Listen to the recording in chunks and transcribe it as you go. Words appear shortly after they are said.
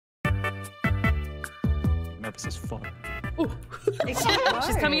nervous as fuck. Ooh.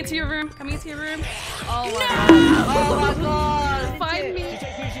 She's coming into your room. Coming into your room. Oh my god. Oh my god. Find me.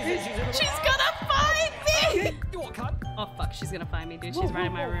 She's gonna find me. You want cut? Oh fuck, she's gonna find me, dude. She's right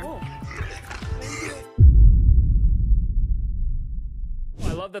in my room.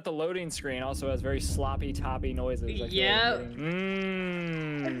 I love that the loading screen also has very sloppy, toppy noises. Yeah. I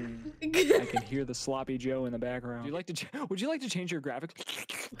can hear the sloppy Joe in the background. Would you like to change your graphics?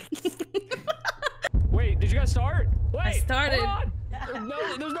 Wait, did you guys start? Wait, I started. Hold on.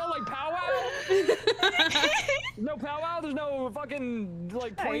 There's no like powwow. No powwow. There's no fucking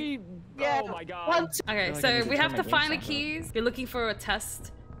like pre. Yeah. Oh my god. Okay, so we have to find the keys. You're looking for a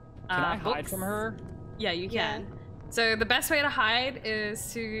test. Can I hide from her? Yeah, you can. So the best way to hide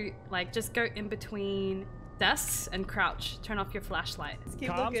is to like just go in between desks and crouch. Turn off your flashlight.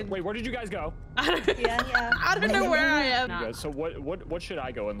 Wait, where did you guys go? I don't know where I am. You guys, so what should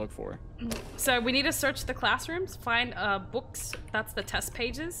I go and look for? So we need to search the classrooms, find books. That's the test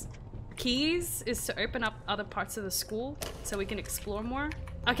pages. Keys is to open up other parts of the school so we can explore more.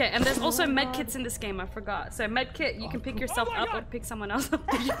 Okay, and there's also medkits in this game. I forgot. So medkit, you can pick yourself up or pick someone else up.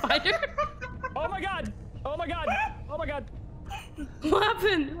 Did you find her? Oh my god! Oh my god! Oh my god! What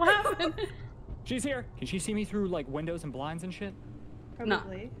happened? What happened? She's here. Can she see me through like windows and blinds and shit?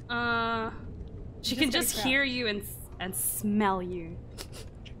 Probably. No. She can just hear you and smell you.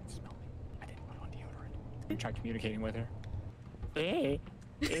 She can smell me. I didn't put on deodorant. I'm trying communicating with her.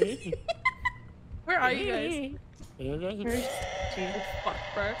 Where are you guys? Jesus fuck,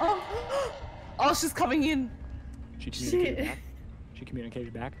 bro. Oh, she's coming in. She communicated back. She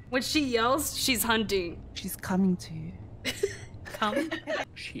communicated back. When she yells, she's hunting. She's coming to you. Come.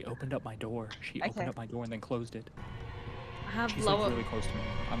 She opened up my door. She opened up my door and then closed it. I have She's lower. like really close to me.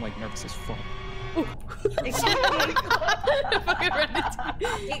 I'm like nervous as fuck.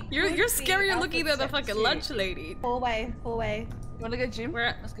 You're scarier looking than the fucking lunch lady. Hallway. You wanna go gym?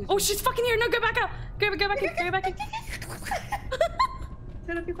 Where? Let's go gym. Oh, she's fucking here. No, go back out. Go back in. Go back in.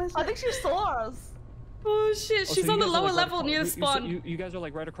 Turn up your flashlight. I think she saw us. Oh shit, she's so on you the guys are, lower like, level near the spawn. You guys are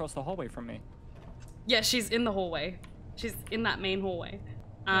like right across the hallway from me. Yeah, she's in the hallway. She's in that main hallway.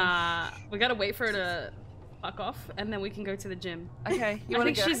 We gotta wait for her to fuck off, and then we can go to the gym. Okay, I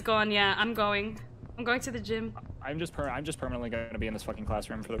think she's gone. Yeah, I'm going. I'm going to the gym. I'm just permanently gonna be in this fucking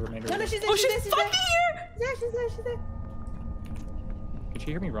classroom for the remainder. No, of the she's there. Oh, she's she's fucking here! there. She's there. Can she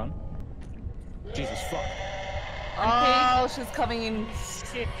hear me run? Jesus fuck. Oh, she's coming in.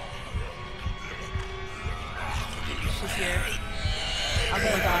 Shit. She's here. I'm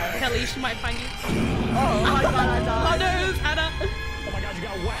gonna die. Kelly, she might find you. Oh my god, I Oh died. no, it's Anna. Oh my god, you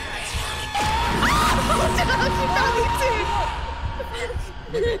got whacked.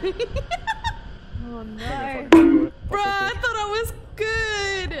 Oh no. Bro, I thought I was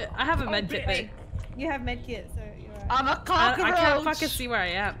good. I have a med kit thing. You have medkit, so you're right. I'm a cockroach. I can't fucking see where I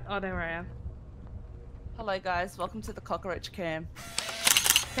am. Oh, there I am. Hello guys, welcome to the cockroach cam.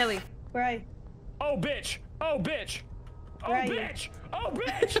 Kelly. Where are you? Oh bitch! Oh bitch! Oh Where are you? bitch! Oh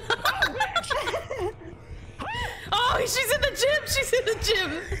bitch! Oh bitch! Oh, she's in the gym. She's in the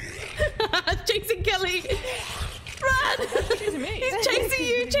gym. Chasing Kelly. Run! Chasing me. He's chasing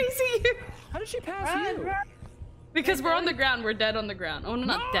you. How did she pass you? Run. Because we're on the ground. We're dead on the ground. Oh, no,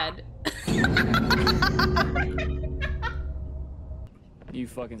 not dead. You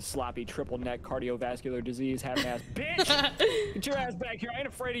fucking sloppy triple neck cardiovascular disease having ass bitch! Get your ass back here. I ain't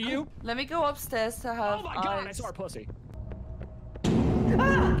afraid of you. Let me go upstairs to have Oh my god, I eyes. saw her pussy.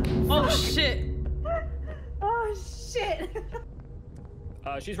 Oh shit. Oh shit.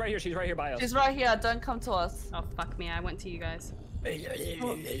 She's right here. She's right here by us. She's right here, don't come to us. Oh fuck me. I went to you guys.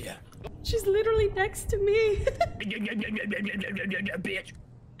 She's literally next to me. Bitch.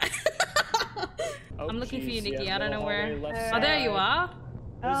 I'm looking for you, geez, Nikki. yeah, I don't know where. hallway, left Oh, there you side.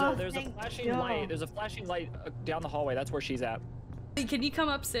 are. There's a flashing light. There's a flashing light down the hallway. That's where she's at. Can you come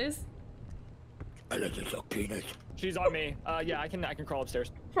upstairs? I like to suck penis. She's on me. Yeah, I can crawl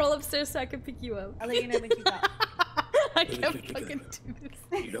upstairs. Crawl upstairs so I can pick you up. I'll let you know when she's up. I can't fucking do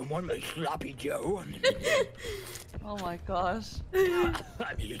this. You don't want my sloppy Joe? Oh my gosh. I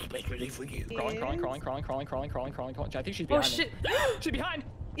need a space ready for you. Crawling. I think she's behind Oh shit. me. She's behind.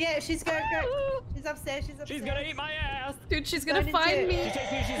 Yeah, she's go. She's upstairs. She's gonna eat my ass. Dude, she's gonna Going find into- me. She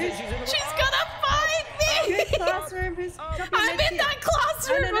takes me. She's in the She's gonna find me. Whose classroom? Who's dropping I'm in medkit? that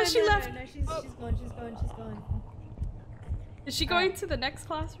classroom. No, Oh, she left. No, she's gone. Is she going to the next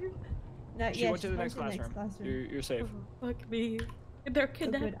classroom? No, She yeah, went to she's the gone next classroom. You're safe. Oh, fuck me. They're Oh, good.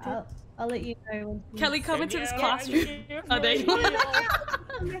 connected. I'll let you know when she's... Kelly, come into this classroom. Yeah, Oh, there you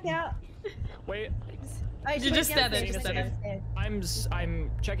Come back out. Wait, Oh, You just stand there, just stand there.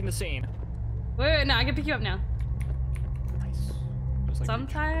 I'm checking the scene. Wait, no, I can pick you up now. Nice. Just like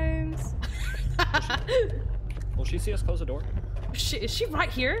Sometimes. Will she see us close the door? Is she right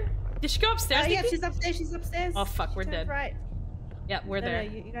here? Did she go upstairs? Yeah, Nikki? she's upstairs. She's upstairs. Oh fuck, we're She turned dead. Right. Yeah, we're No, there. no,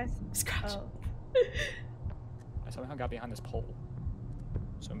 you guys. Scratch. Oh. I somehow got behind this pole.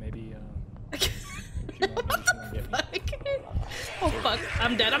 So maybe, Okay. she won't get me. Oh fuck,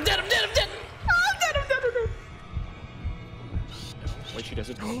 I'm dead. I'm dead. I'm dead. I'm dead. Oh, I'm dead. I'm dead. I'm dead. Wait, she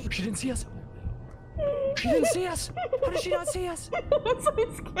doesn't. Oh, she didn't see us. She didn't see us. How did she not see us? I'm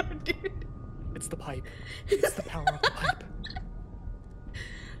so scared, dude. It's the pipe. It's the power of the pipe.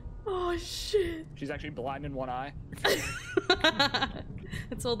 Oh shit. She's actually blind in one eye.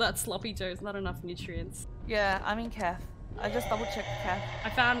 It's all that sloppy joes, not enough nutrients. Yeah, I'm in Kath. I just double checked Kath. I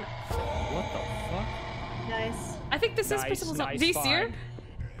found. What the fuck? Nice. I think this is Nice, Principal's. nice Do you see her? find.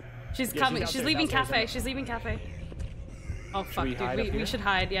 She's Yeah, coming. she's She's downstairs, leaving downstairs, cafe. isn't it? She's leaving cafe. Oh fuck, we hide up dude. We here? should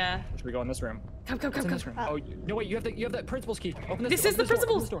hide. Yeah. Should we go in this room? Come, come, What's come, in come. this room? Oh, no, wait, you have that principal's key. Open this This door, is the open this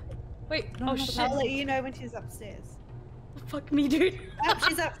door, open principal's. this door. Wait. No, Oh no, shit. I'll let you know when she's upstairs. Fuck me, dude. Oh,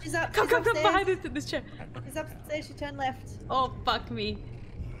 she's up. She's up. Come, she's come, come upstairs. behind this chair. She's upstairs. She turned left. Oh fuck me.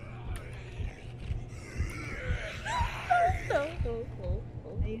 No.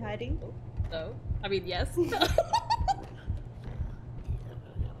 Are you hiding? No. I mean, yes.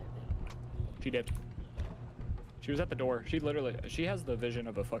 She did. She was at the door. She has the vision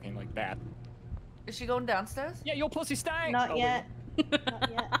of a fucking, like, bat. Is she going downstairs? Yeah, your pussy stank! Not Oh, yet. Not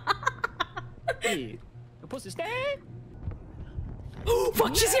yet. Wait. Hey, your pussy stank! Oh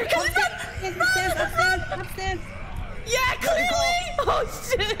fuck, she's here. Come on. Yes, upstairs. Upstairs. Upstairs. Yeah, clearly. Oh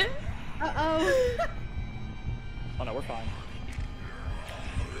shit. Uh oh. Oh no, we're fine.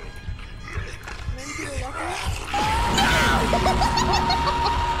 Maybe people lock her?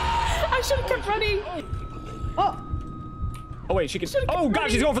 I should have kept running. Oh. Oh wait, she can. Oh god,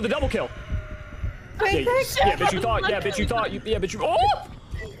 she's going for the double kill. Quick, Yeah, quick. yeah, bitch, you thought. Yeah, bitch, you thought. Yeah, bitch, you. Oh!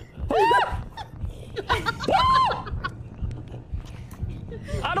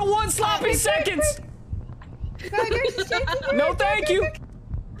 I don't want sloppy seconds. Go, go, she's chasing you. No, thank you.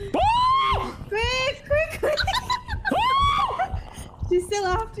 Oh! Quick, quick, quick. She's still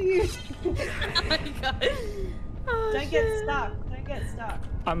after you. Oh my god. Oh, Don't get stuck. Don't get stuck.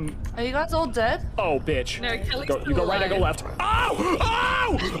 I'm. Are you guys all dead? Oh, bitch. No, Kelly's You still go right, I go alive. left. Ow!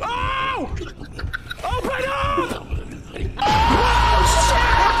 Ow! Ow! Open up! Oh, shit!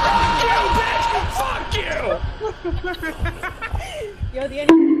 Fuck you, bitch! Fuck you! You're the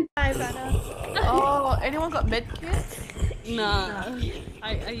only Anna. Oh, anyone got medkits? Nah.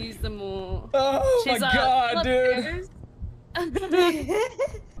 I use them more. Oh She's, my god, dude.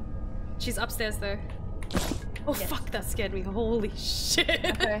 upstairs. She's upstairs though. Oh fuck, that scared me. Holy shit.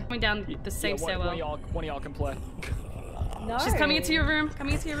 Okay. Coming down the safe one stairwell. of y'all can play. No. She's coming into your room.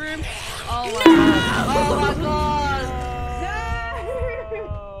 Coming into your room. Oh my god. Oh my god.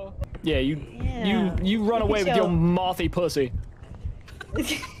 Oh. Yeah, Yeah. you run away with your Show. mothy pussy.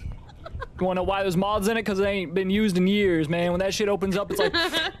 You wanna know why there's moths in it? Cause they ain't been used in years, man. When that shit opens up, it's like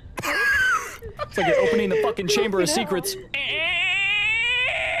it's like you're opening the fucking chamber of secrets.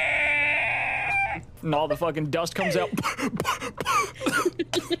 And all the fucking dust comes out.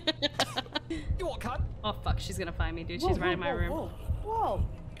 You want cunt? Oh fuck, she's gonna find me, dude. She's right in my room. Whoa.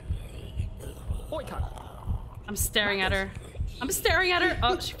 Oi, cunt. I'm staring at her. I'm staring at her.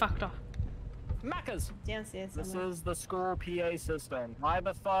 Oh, she fucked off. Macca's. Downstairs. This somewhere. is the school PA system. Why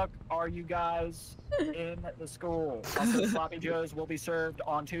the fuck are you guys in the school? Also, sloppy joes will be served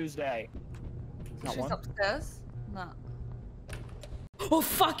on Tuesday. Not She's one. upstairs? No. Oh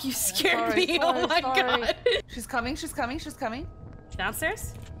fuck, you scared Sorry, me. Oh sorry, my sorry. god. She's coming, she's coming, she's coming.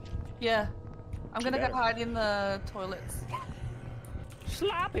 Downstairs? Yeah. I'm gonna go better. hide in the toilets.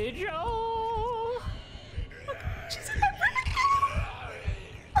 Sloppy Joe. She's in my room.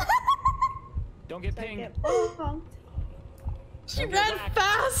 Don't get Don't pinged. get bonked. She Don't get ran whacked.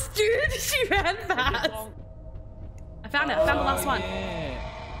 fast, dude. She ran fast. I found it. I found the last one.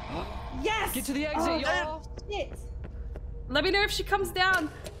 Yeah. Yes. Get to the exit, Oh, y'all. Shit. Let me know if she comes down.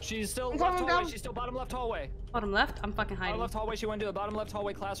 She's still I'm left coming hallway. down. She's still bottom left hallway. Bottom left. I'm fucking Bottom hiding. left hallway. She went to the bottom left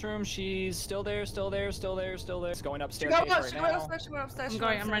hallway classroom. She's still there. Still there. Still there. Still there. It's going She upstairs went right upstairs, she now. went upstairs, she went upstairs. I'm she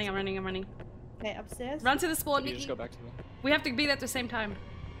going. went I'm running. upstairs. I'm running. Okay, upstairs. Run to the spawn, You Nikki. just go back to the. We have to be there at the same time.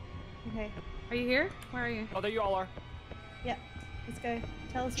 Okay. Are you here? Where are you? Oh, there you all are. Yeah. Let's go.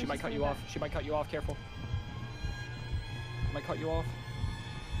 Tell us. She when might she's cut coming you back. off. She might cut you off. Careful. Might cut you off.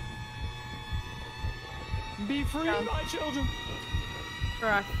 Be free, my children. Bro,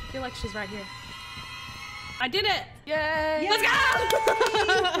 I feel like she's right here. I did it! Yay! Let's go!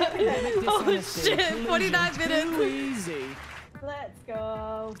 Oh shit, 49 minutes. Too easy. Let's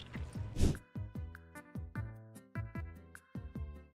go.